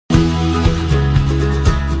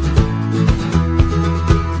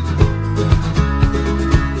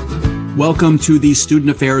Welcome to the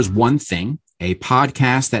Student Affairs One Thing, a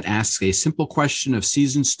podcast that asks a simple question of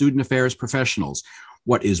seasoned student affairs professionals.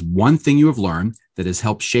 What is one thing you have learned that has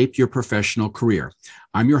helped shape your professional career?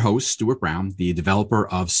 I'm your host, Stuart Brown, the developer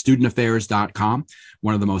of studentaffairs.com,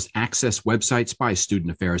 one of the most accessed websites by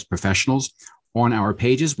student affairs professionals. On our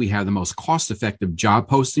pages, we have the most cost-effective job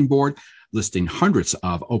posting board, listing hundreds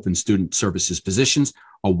of open student services positions,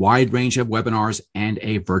 a wide range of webinars, and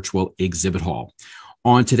a virtual exhibit hall.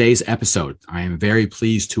 On today's episode, I am very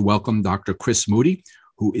pleased to welcome Dr. Chris Moody,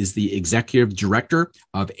 who is the Executive Director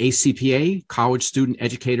of ACPA, College Student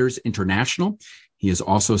Educators International. He has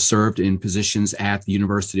also served in positions at the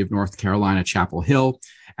University of North Carolina, Chapel Hill,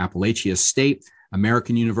 Appalachian State,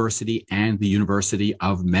 American University, and the University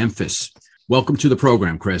of Memphis. Welcome to the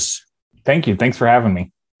program, Chris. Thank you. Thanks for having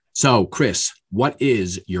me. So, Chris, what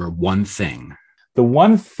is your one thing? The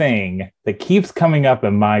one thing that keeps coming up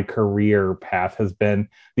in my career path has been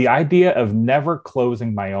the idea of never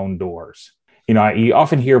closing my own doors. You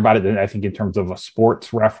often hear about it, I think, in terms of a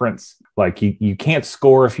sports reference, like you can't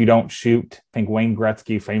score if you don't shoot. I think Wayne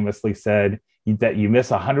Gretzky famously said that you miss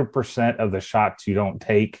 100% of the shots you don't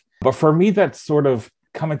take. But for me, that's sort of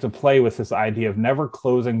come into play with this idea of never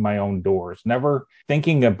closing my own doors, never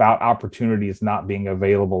thinking about opportunities not being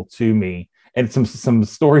available to me. And some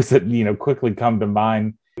stories that, quickly come to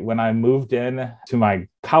mind. When I moved in to my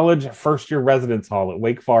college first year residence hall at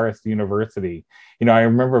Wake Forest University, I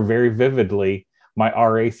remember very vividly my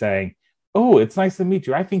RA saying, "Oh, it's nice to meet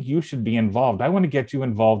you. I think you should be involved. I want to get you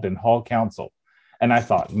involved in hall council." And I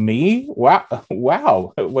thought, me? Wow.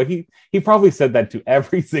 Well, he probably said that to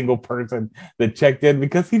every single person that checked in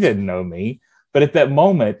because he didn't know me. But at that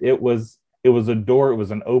moment, it was a door, it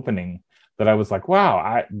was an opening that I was like,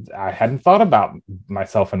 wow, I hadn't thought about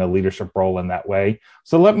myself in a leadership role in that way.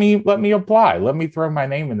 So let me apply. Let me throw my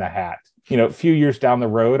name in the hat. A few years down the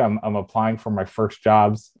road, I'm applying for my first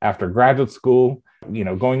jobs after graduate school,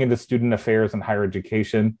 going into student affairs and higher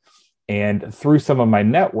education. And through some of my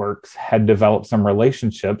networks, had developed some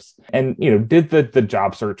relationships and, did the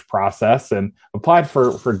job search process and applied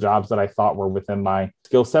for jobs that I thought were within my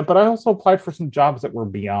skill set. But I also applied for some jobs that were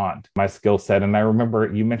beyond my skill set. And I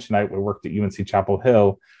remember you mentioned I worked at UNC Chapel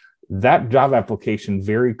Hill. That job application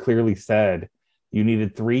very clearly said you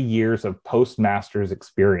needed 3 years of postmaster's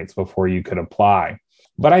experience before you could apply.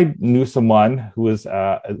 But I knew someone who was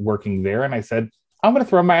working there. And I said, I'm going to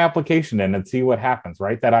throw my application in and see what happens,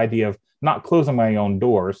 right? That idea of not closing my own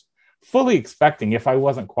doors, fully expecting if I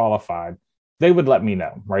wasn't qualified, they would let me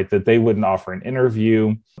know, right? That they wouldn't offer an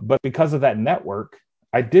interview. But because of that network,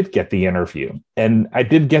 I did get the interview and I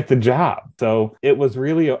did get the job. So it was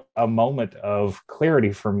really a moment of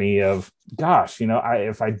clarity for me of, gosh,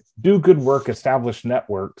 if I do good work, establish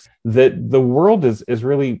networks, that the world is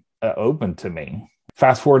really open to me.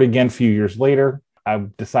 Fast forward again, a few years later, I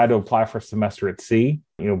decided to apply for a semester at sea,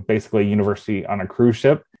 basically a university on a cruise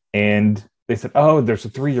ship. And they said, oh, there's a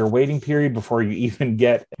 3-year waiting period before you even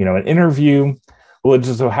get, an interview. Well, it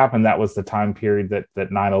just so happened that was the time period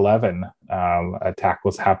that 9/11 attack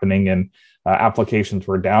was happening and applications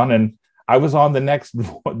were down. And I was on the next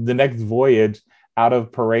voyage out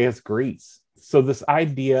of Piraeus, Greece. So this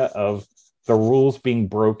idea of the rules being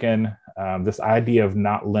broken, this idea of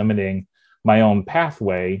not limiting my own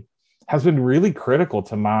pathway has been really critical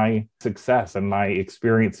to my success and my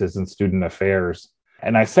experiences in student affairs.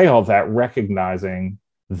 And I say all that recognizing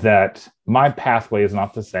that my pathway is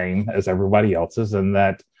not the same as everybody else's, and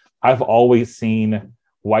that I've always seen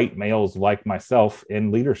white males like myself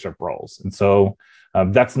in leadership roles. And so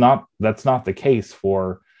that's not the case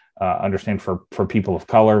for people of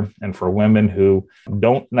color and for women who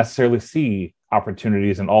don't necessarily see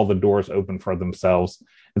opportunities and all the doors open for themselves.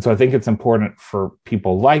 And so I think it's important for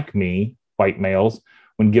people like me, white males,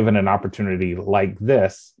 when given an opportunity like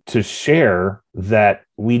this, to share that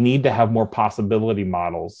we need to have more possibility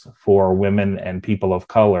models for women and people of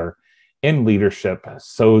color in leadership,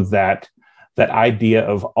 so that that idea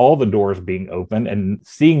of all the doors being open and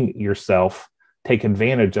seeing yourself take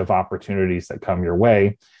advantage of opportunities that come your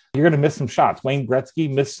way. You're going to miss some shots. Wayne Gretzky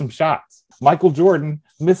missed some shots. Michael Jordan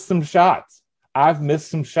missed some shots. I've missed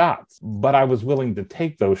some shots, but I was willing to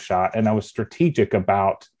take those shots, and I was strategic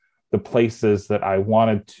about the places that I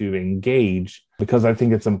wanted to engage, because I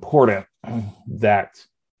think it's important that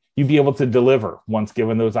you be able to deliver once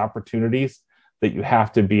given those opportunities, that you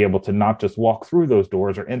have to be able to not just walk through those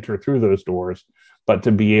doors or enter through those doors, but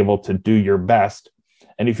to be able to do your best.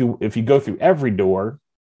 And if you go through every door,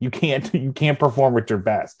 you can't perform at your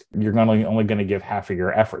best. You're only going to give half of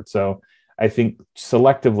your effort. So I think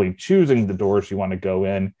selectively choosing the doors you want to go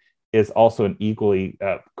in is also an equally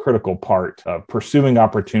critical part of pursuing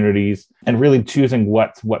opportunities and really choosing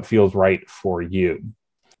what feels right for you.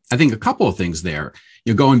 I think a couple of things there.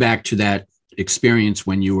 You're going back to that experience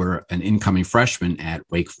when you were an incoming freshman at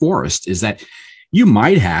Wake Forest, is that you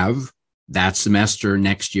might have that semester,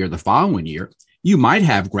 next year, the following year, you might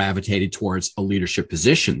have gravitated towards a leadership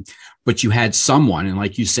position, but you had someone, and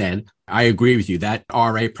like you said, I agree with you, that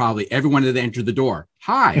RA probably everyone that entered the door,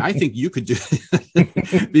 hi, I think you could do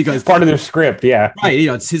it. Because part of their script, yeah. Right.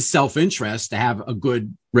 It's his self-interest to have a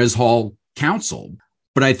good res hall counsel.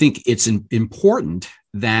 But I think it's important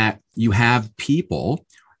that you have people,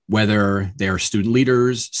 whether they're student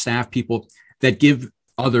leaders, staff people, that give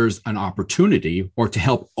others an opportunity or to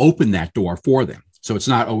help open that door for them. So it's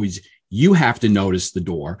not always you have to notice the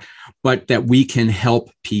door, but that we can help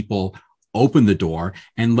people open the door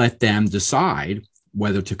and let them decide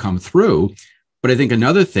whether to come through. But I think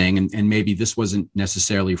another thing, and maybe this wasn't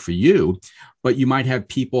necessarily for you, but you might have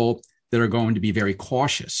people that are going to be very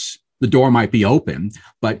cautious. The door might be open,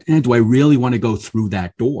 but do I really want to go through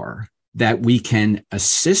that door? That we can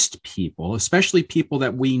assist people, especially people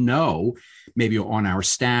that we know, maybe on our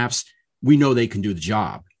staffs, we know they can do the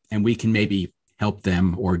job, and we can maybe help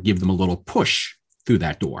them or give them a little push through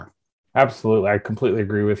that door. Absolutely. I completely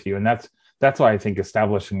agree with you. And that's why I think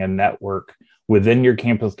establishing a network within your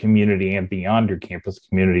campus community and beyond your campus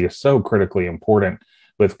community is so critically important,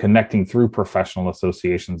 with connecting through professional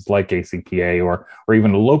associations like ACPA or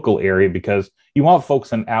even a local area, because you want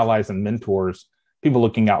folks and allies and mentors, people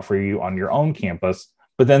looking out for you on your own campus.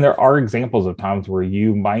 But then there are examples of times where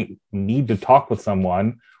you might need to talk with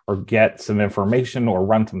someone or get some information or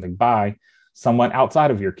run something by someone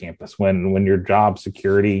outside of your campus when your job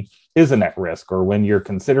security isn't at risk, or when you're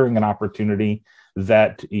considering an opportunity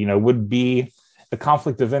that would be a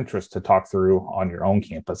conflict of interest to talk through on your own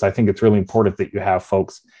campus. I think it's really important that you have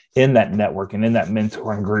folks in that network and in that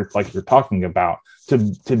mentoring group like you're talking about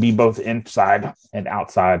to be both inside and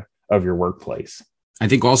outside of your workplace. I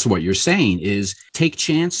think also what you're saying is take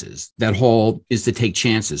chances. That whole is to take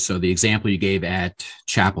chances. So the example you gave at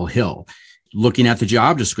Chapel Hill, looking at the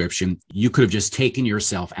job description, you could have just taken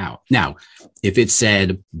yourself out. Now, if it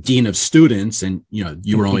said Dean of Students and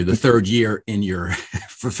you were only the third year in your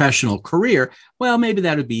professional career, well, maybe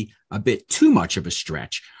that would be a bit too much of a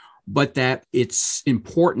stretch. But that it's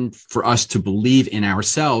important for us to believe in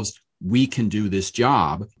ourselves. We can do this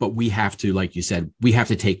job, but we have to, like you said, we have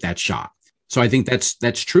to take that shot. So I think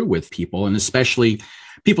that's true with people, and especially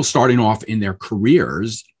people starting off in their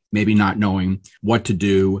careers, maybe not knowing what to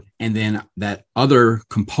do. And then that other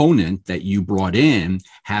component that you brought in,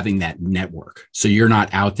 having that network. So you're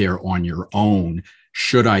not out there on your own.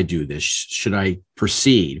 Should I do this? Should I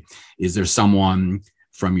proceed? Is there someone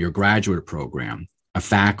from your graduate program, a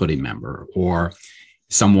faculty member, or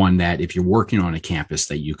someone that if you're working on a campus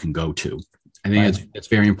that you can go to? I think it's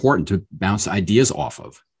very important to bounce ideas off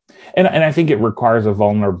of. And I think it requires a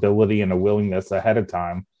vulnerability and a willingness ahead of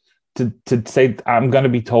time to say, I'm going to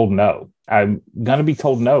be told no. I'm going to be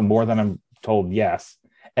told no more than I'm told yes.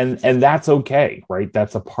 And that's okay, right?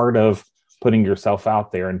 That's a part of putting yourself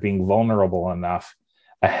out there and being vulnerable enough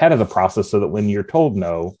ahead of the process so that when you're told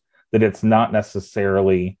no, that it's not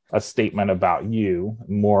necessarily a statement about you,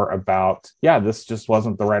 more about, this just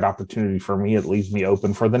wasn't the right opportunity for me. It leaves me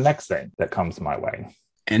open for the next thing that comes my way.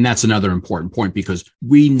 And that's another important point, because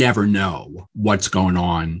we never know what's going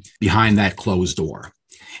on behind that closed door.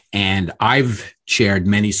 And I've chaired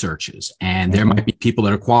many searches, and there might be people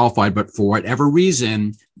that are qualified, but for whatever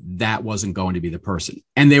reason, that wasn't going to be the person.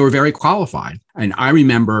 And they were very qualified. And I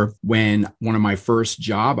remember when one of my first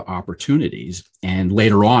job opportunities, and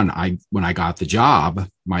later on, when I got the job,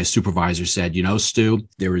 my supervisor said, Stu,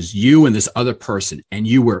 there was you and this other person, and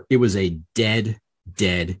it was a dead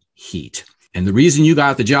heat. And the reason you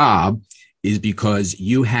got the job is because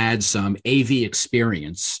you had some AV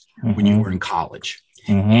experience when you were in college.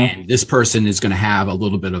 And this person is going to have a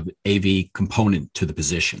little bit of AV component to the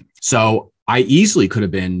position. So I easily could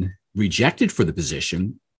have been rejected for the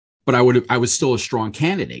position, but I was still a strong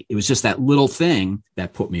candidate. It was just that little thing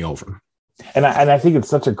that put me over. And I think it's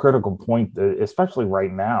such a critical point, especially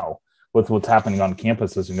right now with what's happening on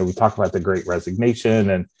campuses. We talk about the Great Resignation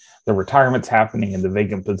and the retirements happening and the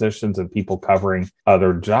vacant positions and people covering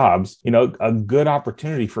other jobs. A good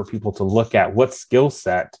opportunity for people to look at what skill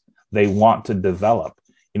set they want to develop.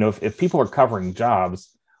 If people are covering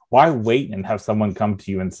jobs, why wait and have someone come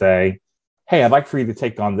to you and say, hey, I'd like for you to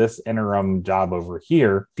take on this interim job over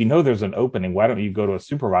here. If there's an opening, why don't you go to a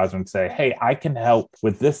supervisor and say, hey, I can help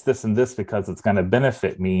with this, this, and this because it's going to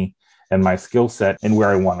benefit me and my skill set and where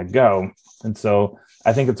I want to go. And so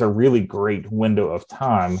I think it's a really great window of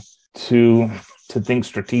time to think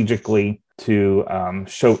strategically, to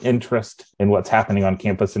show interest in what's happening on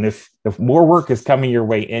campus. And if more work is coming your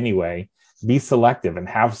way anyway, be selective and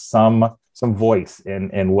have some voice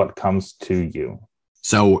in what comes to you.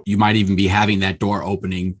 So you might even be having that door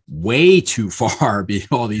opening way too far beyond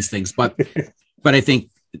all these things. But I think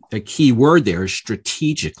the key word there is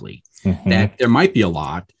strategically, that there might be a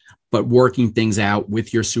lot, but working things out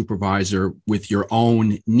with your supervisor, with your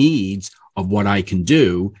own needs of what I can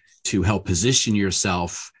do to help position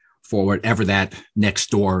yourself for whatever that next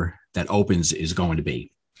door that opens is going to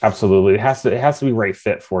be. Absolutely. It has to be right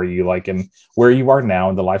fit for you, like in where you are now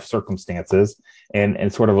in the life circumstances,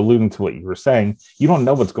 and sort of alluding to what you were saying, you don't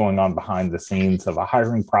know what's going on behind the scenes of a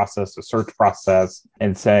hiring process, a search process,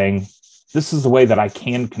 and saying, this is the way that I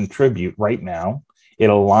can contribute right now. It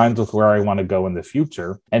aligns with where I want to go in the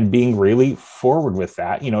future, and being really forward with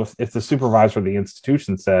that. If the supervisor of the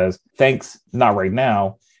institution says, thanks, not right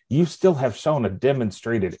now, you still have shown a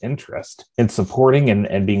demonstrated interest in supporting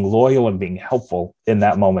and being loyal and being helpful in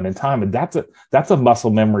that moment in time. And that's a muscle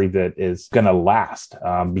memory that is going to last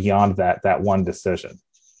beyond that one decision.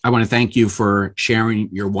 I want to thank you for sharing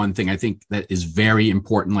your one thing. I think that is very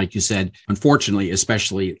important, like you said, unfortunately,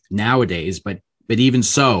 especially nowadays, but even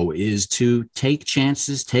so, is to take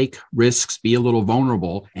chances, take risks, be a little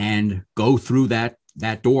vulnerable, and go through that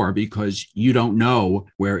door, because you don't know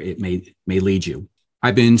where it may lead you.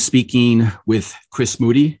 I've been speaking with Chris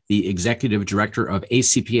Moody, the Executive Director of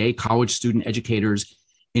ACPA, College Student Educators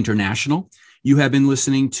International. You have been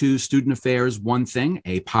listening to Student Affairs One Thing,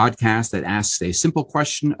 a podcast that asks a simple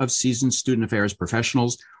question of seasoned student affairs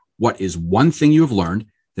professionals. What is one thing you have learned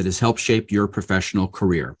that has helped shape your professional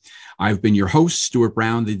career? I've been your host, Stuart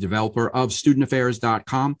Brown, the developer of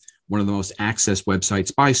studentaffairs.com, one of the most accessed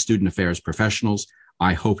websites by student affairs professionals.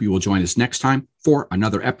 I hope you will join us next time for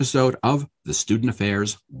another episode of the Student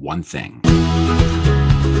Affairs One Thing.